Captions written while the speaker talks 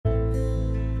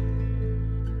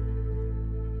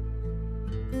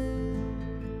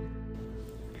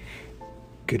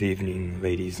Good evening,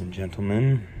 ladies and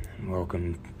gentlemen, and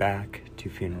welcome back to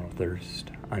Funeral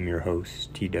Thirst. I'm your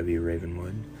host, T.W.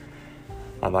 Ravenwood.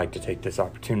 I'd like to take this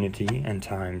opportunity and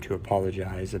time to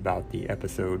apologize about the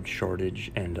episode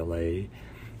shortage and delay.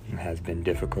 It has been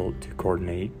difficult to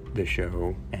coordinate the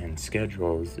show and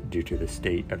schedules due to the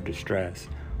state of distress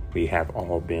we have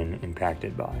all been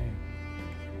impacted by.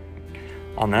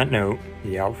 On that note,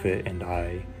 the outfit and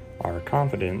I are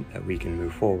confident that we can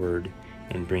move forward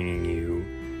in bringing you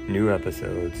new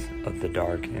episodes of the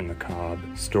dark and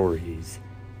macabre stories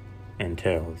and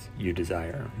tales you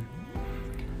desire.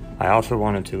 I also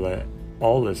wanted to let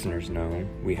all listeners know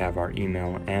we have our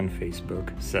email and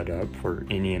Facebook set up for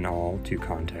any and all to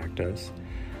contact us.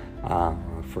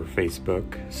 For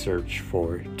Facebook, search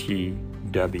for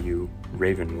T.W.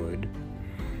 Ravenwood.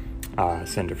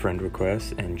 Send a friend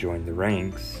request and join the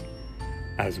ranks.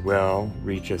 As well,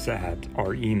 reach us at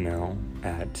our email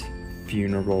at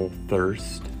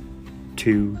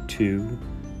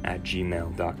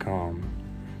funeralthirst22@gmail.com.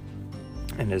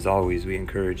 And as always, we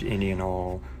encourage any and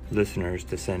all listeners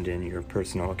to send in your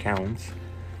personal accounts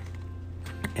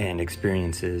and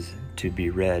experiences to be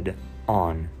read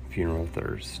on Funeral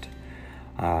Thirst.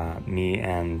 Me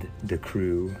and the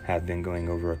crew have been going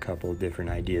over a couple different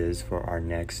ideas for our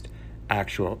next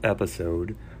actual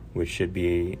episode, which should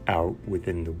be out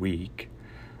within the week.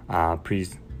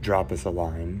 Please drop us a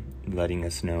line letting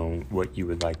us know what you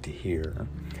would like to hear.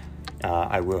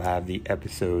 I will have the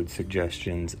episode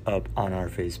suggestions up on our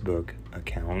Facebook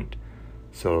account,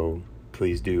 so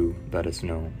please do let us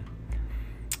know.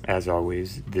 As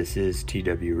always, this is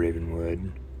T.W.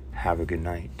 Ravenwood. Have a good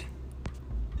night.